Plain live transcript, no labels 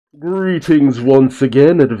Greetings once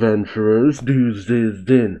again, adventurers.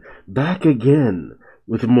 Duuz-Diz-Din, back again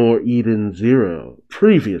with more Eden Zero.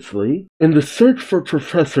 Previously, in the search for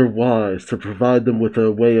Professor Wise to provide them with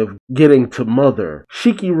a way of getting to Mother,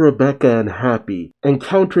 Shiki, Rebecca, and Happy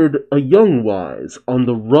encountered a young Wise on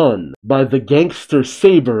the run by the gangster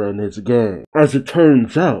Sibir and his gang. As it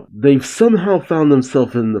turns out, they've somehow found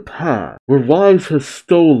themselves in the past, where Wise has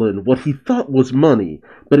stolen what he thought was money,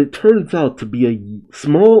 but it turns out to be a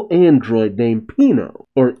small android named Pino,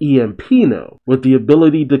 or EMPino, with the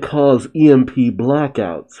ability to cause EMP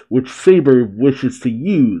blackouts, which Sibir wishes to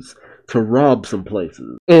use to rob some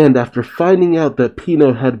places. And after finding out that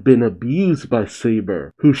Pino had been abused by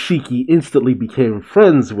Sibir, who Shiki instantly became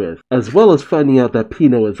friends with, as well as finding out that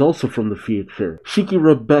Pino is also from the future, Shiki,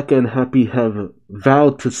 Rebecca, and Happy have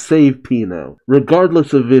vowed to save Pino,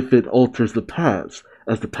 regardless of if it alters the past,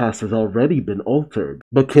 as the past has already been altered.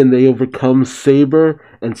 But can they overcome Sibir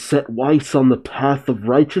and set Weiss on the path of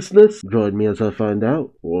righteousness? Join me as I find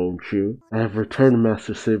out, won't you? I have returned,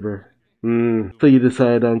 Master Sibir. So you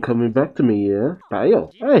decided on coming back to me, yeah?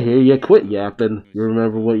 Kyle, I hear you quit yapping. You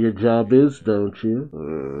remember what your job is, don't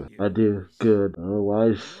you? I do. Good.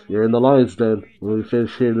 Otherwise, you're in the lines then. When we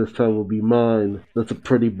finish here, this time will be mine. That's a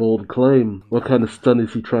pretty bold claim. What kind of stunt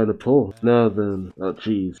is he trying to pull? Now then. Oh,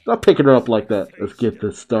 jeez. Stop picking her up like that. Let's get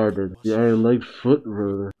this started. The Iron-Legged Foot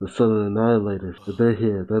Brother, the Son of Annihilators. But they're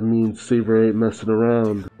here. That means Sibir ain't messing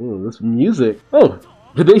around. Oh, this music. Oh!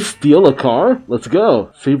 Did they steal a car? Let's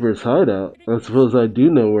go. Sibir's hideout. I suppose I do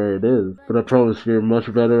know where it is, but I promise you're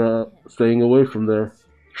much better at staying away from there.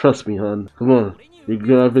 Trust me, hon. Come on. You're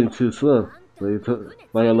driving too slow.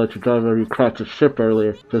 Like I let you drive over you crashed a ship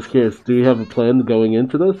earlier. Just curious, do you have a plan going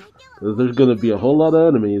into this? Because there's gonna be a whole lot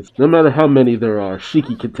of enemies. No matter how many there are,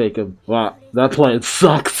 Shiki can take them. Wow, that plan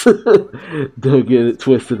sucks. Don't get it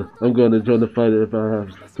twisted. I'm gonna join the fight if I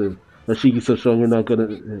have to. Shiki's so strong we're not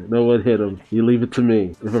gonna know what hit him. You leave it to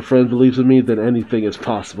me. If a friend believes in me, then anything is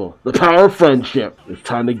possible. The power of friendship. It's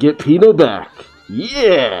time to get Pino back.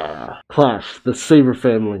 Yeah! Clash, the Sibir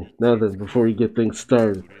family. Now then, before you get things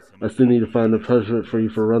started, I still need to find a punishment for you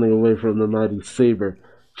for running away from the mighty Sibir.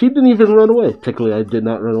 She didn't even run away. Technically, I did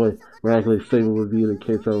not run away. Miraculously, Sibir would be the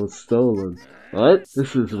case I was stolen. What?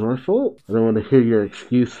 This is my fault? I don't want to hear your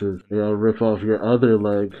excuses. Maybe I'll rip off your other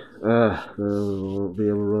leg. No, you won't be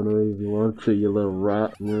able to run away if you want to, you little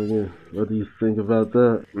rat. What do you think about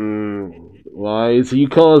that? Wise, you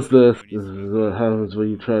caused this. This is what happens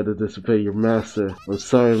when you try to disobey your master. I'm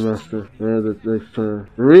sorry, master. The next time.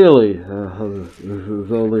 Really? This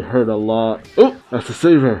has only hurt a lot. Oh, that's a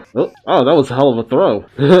Sibir. Oh, that was a hell of a throw.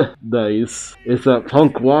 Nice. It's that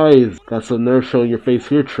punk Wise. Got some nerve showing your face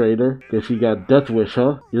here, traitor. Guess you got death wish,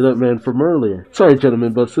 huh? You're that man from earlier. Sorry,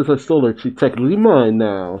 gentlemen, but since I stole her, she's technically mine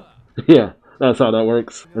now. Yeah, that's how that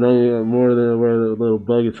works. And I am more than aware that the little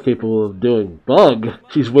bug is capable of doing. Bug?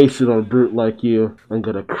 She's wasted on a brute like you. I'm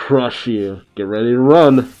gonna crush you. Get ready to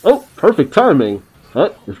run. Oh, perfect timing.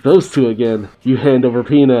 Huh? It's those two again. You hand over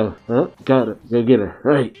Pino. Huh? Got it. Go get her.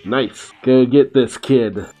 Right. Nice. Go get this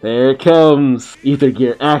kid. There it comes. Ether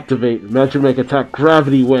gear activate. Magic attack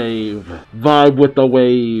gravity wave. Vibe with the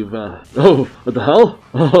wave. Oh, what the hell?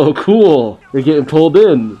 Oh, cool. You're getting pulled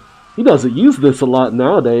in. He doesn't use this a lot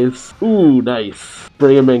nowadays. Ooh, nice.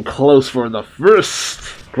 Bring him in close for the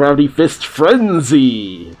first Gravity Fist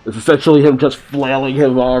Frenzy. It's essentially him just flailing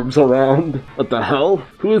his arms around. What the hell?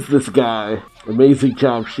 Who is this guy? Amazing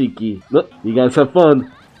job, Shiki. Look, you guys have fun.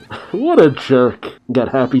 What a jerk. Got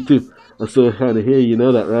Happy too. I'm still kind of here, you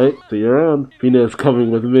know that, right? See you around. Pino's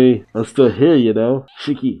coming with me. I'm still here, you know.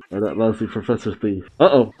 Shiki, or that lousy Professor Thief.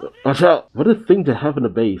 Uh-oh. Watch out. What a thing to have in a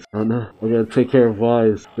base. Oh no. I'm gonna take care of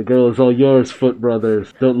Wise. The girl is all yours, Foot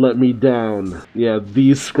Brothers. Don't let me down. Yeah,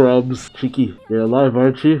 these scrubs. Shiki, you're alive,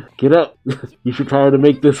 aren't you? Get up. You should power to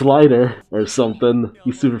make this lighter. Or something.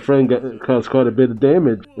 Your super friend caused quite a bit of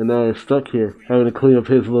damage. And now you're stuck here, having to clean up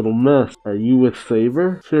his little mess. Are you with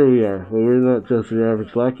Sibir? Sure we are. But we're not just your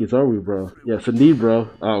average lackeys, are we, bro? Yes, indeed, bro.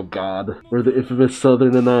 Oh, God. We're the infamous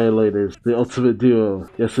Southern Annihilators. The ultimate duo.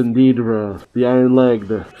 Yes, indeed, bro. The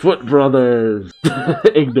Iron-Legged Foot Brothers.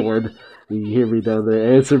 Ignored. You hear me down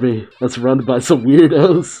there? Answer me. Let's run by some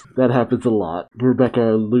weirdos. That happens a lot.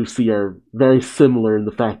 Rebecca and Lucy are very similar in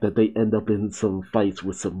the fact that they end up in some fights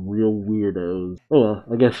with some real weirdos. Oh well,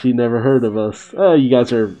 I guess she never heard of us. Oh, you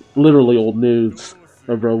guys are literally old news.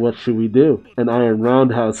 Oh, bro, what should we do? An iron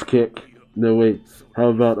roundhouse kick. No, wait. How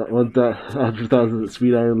about 100,000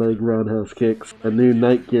 speed iron leg roundhouse kicks? A new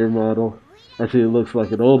night gear model. Actually, it looks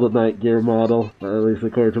like an old Night Gear model, at least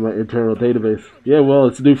according to my internal database. Yeah, well,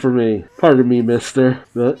 it's new for me. Pardon me, mister,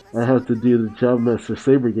 but I have to do the job Master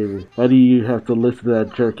Saber gave me. Why do you have to listen to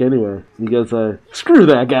that jerk anyway? Because screw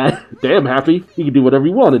that guy. Damn happy. He can do whatever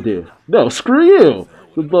you want to do. No, screw you.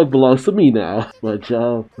 The bug belongs to me now. My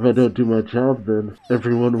job. If I don't do my job, then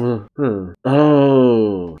everyone will. Huh.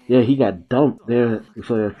 Oh. Yeah, he got dumped. Damn it. Looks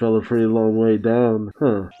like I fell a pretty long way down.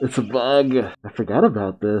 Huh. It's a bug. I forgot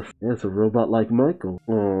about this. Yeah, it's a robot like Michael.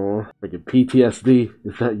 Aww. Freaking PTSD.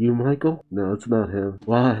 Is that you, Michael? No, it's not him.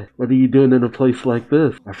 Why? What are you doing in a place like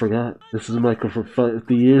this? I forgot. This is Michael from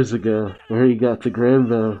 50 years ago. Where he got to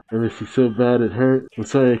Granville. I miss you so bad it hurt. I'm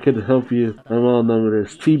sorry I couldn't help you. My mom number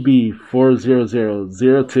is TB40002.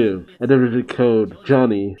 I never did code.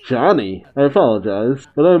 Johnny. Johnny? I apologize,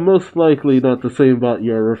 but I'm most likely not the same bot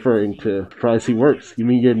you're referring to. Surprise he works. You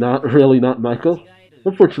mean you're really not Michael?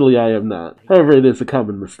 Unfortunately, I am not. However, it is a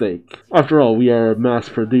common mistake. After all, we are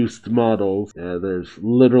mass-produced models. Yeah, there's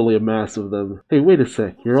literally a mass of them. Hey, wait a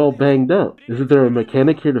sec. You're all banged up. Isn't there a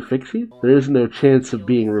mechanic here to fix you? There is no chance of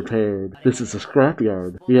being repaired. This is a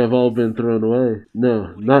scrapyard. We have all been thrown away.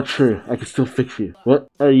 No, not true. I can still fix you. What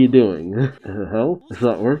are you doing? The hell? It's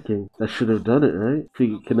not working. I should have done it, right? So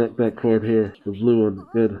you can connect that cord here. The blue one.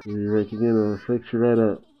 Good. You're raking in. I'll fix you right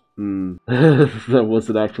up. That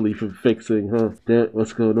wasn't actually for fixing, huh? Damn,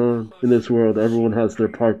 what's going on? In this world, everyone has their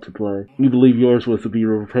part to play. You believe yours was to be a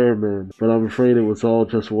repairman, but I'm afraid it was all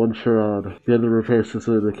just one charade. The other repair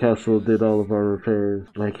system in the castle did all of our repairs.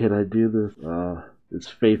 Why can't I do this? It's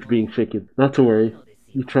faith being shaken. Not to worry.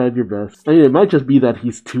 You tried your best. I mean, it might just be that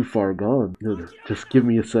he's too far gone. Just give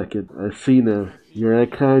me a second. I see now. You're a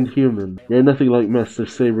kind human. You're nothing like Master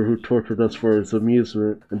Saber, who tortured us for his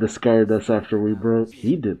amusement and discarded us after we broke.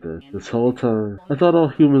 He did this whole time. I thought all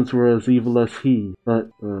humans were as evil as he, but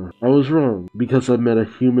I was wrong, because I met a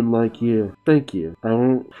human like you. Thank you. I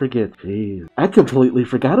won't forget. Jeez. I completely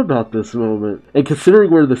forgot about this moment. And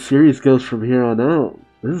considering where the series goes from here on out,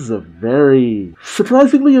 this is a very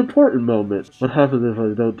surprisingly important moment. What happens if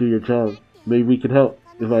I don't do your job? Maybe we can help.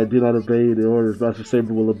 If I do not obey the orders, Master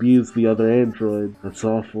Saber will abuse the other android. That's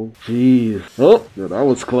awful. Jeez. Oh, no, that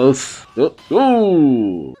was close.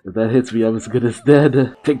 Oh, if that hits me, I'm as good as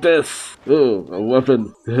dead. Take this. Oh, a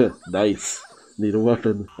weapon. Nice. Need a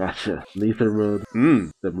weapon. Gotcha. Ether mode.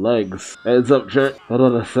 Them legs. Heads up, jerk. Hold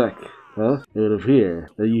on a sec. Huh? It would appear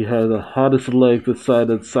that you have the hottest legs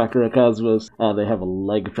inside of Sakura Cosmos. Oh, they have a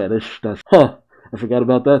leg fetish. I forgot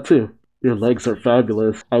about that too. Your legs are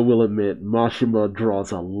fabulous. I will admit, Mashima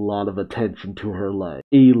draws a lot of attention to her leg.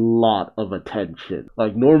 A lot of attention.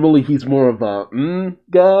 Like, normally he's more of a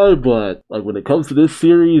guy, but like when it comes to this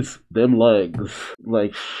series, them legs.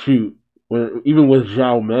 Like, shoot. Even with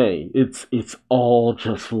Zhao Mei, it's all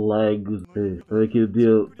just legs. Hey, I make you a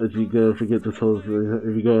deal as you go. Forget this whole thing.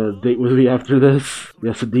 If you go on a date with me after this,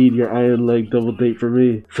 yes indeed, your iron leg double date for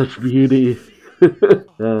me. Such beauty.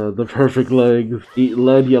 The perfect legs. Eat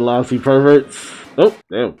lead, you lousy perverts. Oh,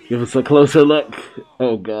 damn. Give us a closer look.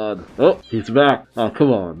 Oh, God. Oh, he's back. Oh,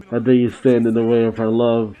 come on. How dare you stand in the way of our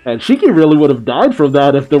love? And Shiki really would have died from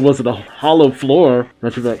that if there wasn't a hollow floor.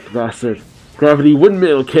 Not your back, bastard. Gravity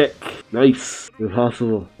windmill kick. Nice.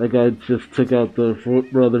 Impossible. That guy just took out the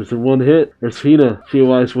Fort brothers in one hit. There's Fina. She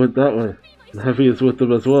always went that way. And Heavy is with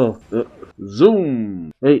them as well.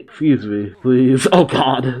 Zoom. Hey, excuse me, please. Oh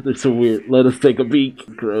God, they're so weird. Let us take a peek.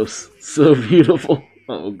 Gross. So beautiful.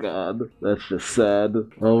 Oh God, that's just sad.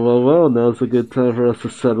 Oh well, now's a good time for us to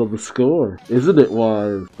settle the score. Isn't it,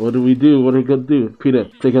 wise? What do we do? What are we gonna do? Peter,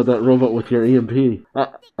 take out that robot with your EMP.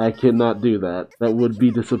 I cannot do that. That would be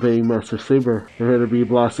disobeying Master Saber. You're gonna be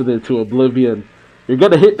blasted into oblivion. You're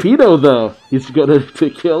gonna hit Pino though. He's gonna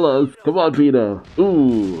kill us. Come on, Pino.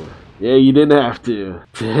 Ooh. Yeah, you didn't have to.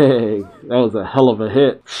 Dang, that was a hell of a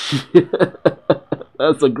hit.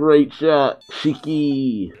 That's a great shot.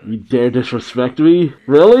 Shiki, you dare disrespect me?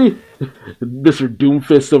 Really? Mr.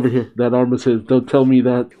 Doomfist over here. That arm is his. Don't tell me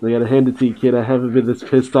that. I gotta hand it to you, kid. I haven't been this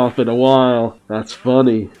pissed off in a while. That's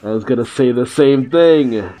funny. I was gonna say the same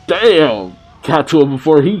thing. Damn! Got to him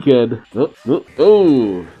before he could.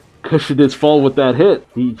 Oh. Cushioned his fall with that hit.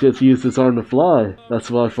 He just used his arm to fly. That's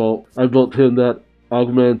my fault. I built him that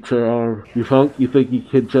augmenter arm. You punk? You think you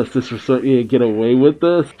can just disrespect me and get away with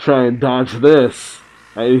this? Try and dodge this.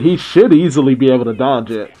 He should easily be able to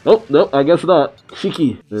dodge it. Oh, no, I guess not.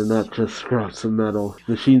 Shiki. They're not just scraps of metal.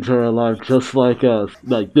 Machines are alive just like us.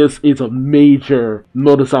 Like, this is a major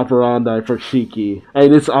modus operandi for Shiki. I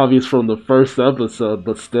mean, it's obvious from the first episode,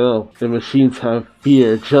 but still. The machines have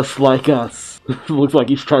fear just like us. Looks like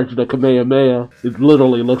he's charging a Kamehameha. It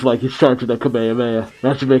literally looks like he's charging a Kamehameha.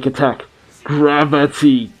 Magic make attack.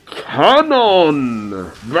 Gravity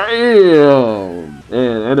Cannon! Bam!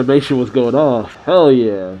 And animation was going off. Hell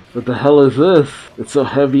yeah. What the hell is this? It's so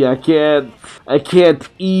heavy I can't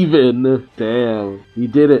even. Damn. He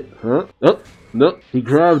did it. Huh? Oh. Nope, he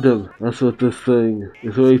grabbed him. That's what this thing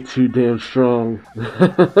is, way too damn strong.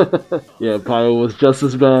 Yeah, Pyro was just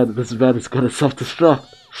as bad. This is bad, it's gonna self-destruct.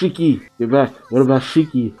 Shiki, get back. What about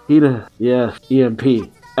Shiki? Hina, yeah,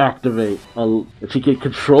 EMP. Activate. She can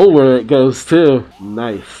control where it goes too.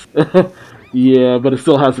 Nice. Yeah, but it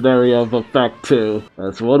still has an area of effect too.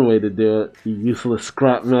 That's one way to do it. You useless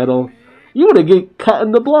scrap metal. You wanna get caught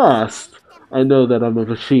in the blast. I know that I'm a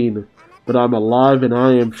machine, but I'm alive and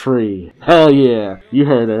I am free. Hell yeah. You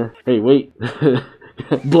heard her. Hey, wait.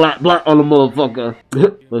 Black on the motherfucker.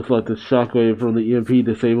 Looks like the shockwave from the EMP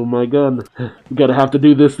disabled my gun. We gotta have to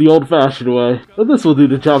do this the old-fashioned way. But this will do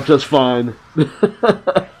the job just fine.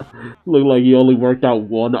 Look like he only worked out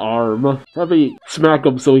one arm. Have me smack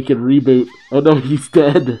him so he can reboot. Oh no, he's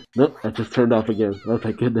dead. Nope, that just turned off again. Oh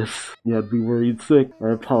thank goodness. Yeah, I'd be worried sick. I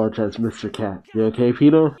apologize, Mr. Cat. You okay,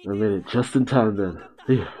 Pino? I made it just in time then.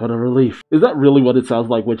 What a relief. Is that really what it sounds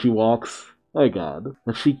like when she walks? My god.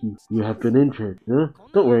 Ashiki, you have been injured, huh?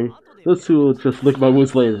 Don't worry. Those two will just lick my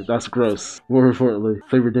wounds later. That's gross. More importantly,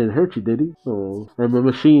 Saber didn't hurt you, did he? Oh, I'm a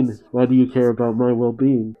machine. Why do you care about my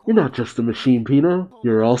well-being? You're not just a machine, Pino.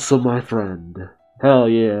 You're also my friend. Hell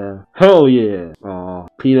yeah. Hell yeah. Aw.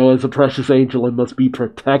 Pino is a precious angel and must be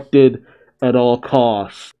protected at all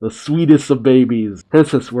costs. The sweetest of babies.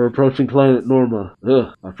 Princess, we're approaching planet Norma.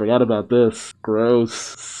 Ugh, I forgot about this. Gross.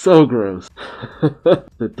 So gross.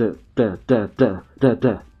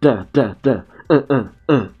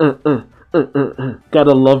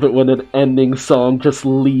 Gotta love it when an ending song just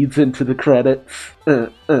leads into the credits.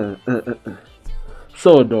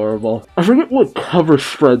 So adorable. I forget what cover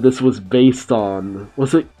spread this was based on.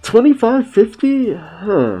 Was it 2550?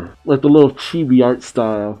 Huh. Like the little chibi art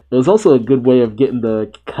style. It was also a good way of getting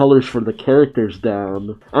the colors for the characters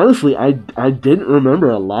down. Honestly, I didn't remember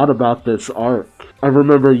a lot about this arc. I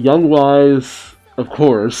remember Young Wise, of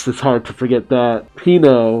course, it's hard to forget that.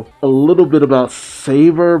 Pino, a little bit about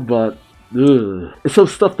Saber, but ugh. It's some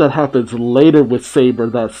stuff that happens later with Saber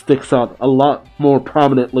that sticks out a lot more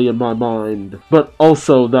prominently in my mind. But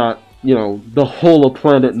also that, you know, the whole of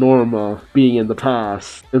Planet Norma being in the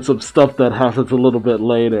past. And some stuff that happens a little bit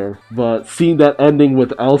later. But seeing that ending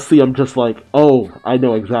with Elsie, I'm just like, oh, I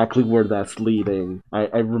know exactly where that's leading. I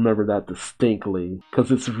remember that distinctly. Because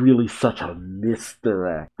it's really such a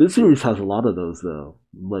misdirect. This series has a lot of those, though.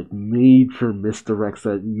 Like, major misdirects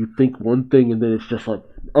that you think one thing and then it's just like,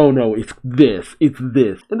 oh no, it's this.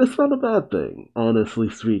 And it's not a bad thing, honestly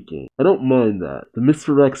speaking. I don't mind that. The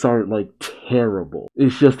misdirects aren't, like, terrible.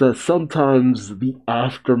 It's just that sometimes the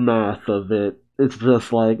aftermath of it, it's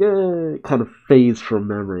just like, it kind of fades from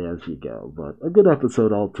memory as you go. But a good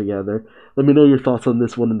episode altogether. Let me know your thoughts on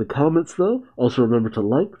this one in the comments, though. Also remember to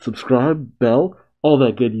like, subscribe, bell, all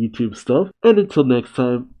that good YouTube stuff. And until next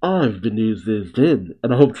time, I've been Duuz-Diz-Din,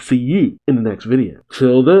 and I hope to see you in the next video.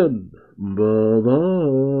 Till then,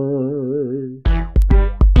 bye-bye.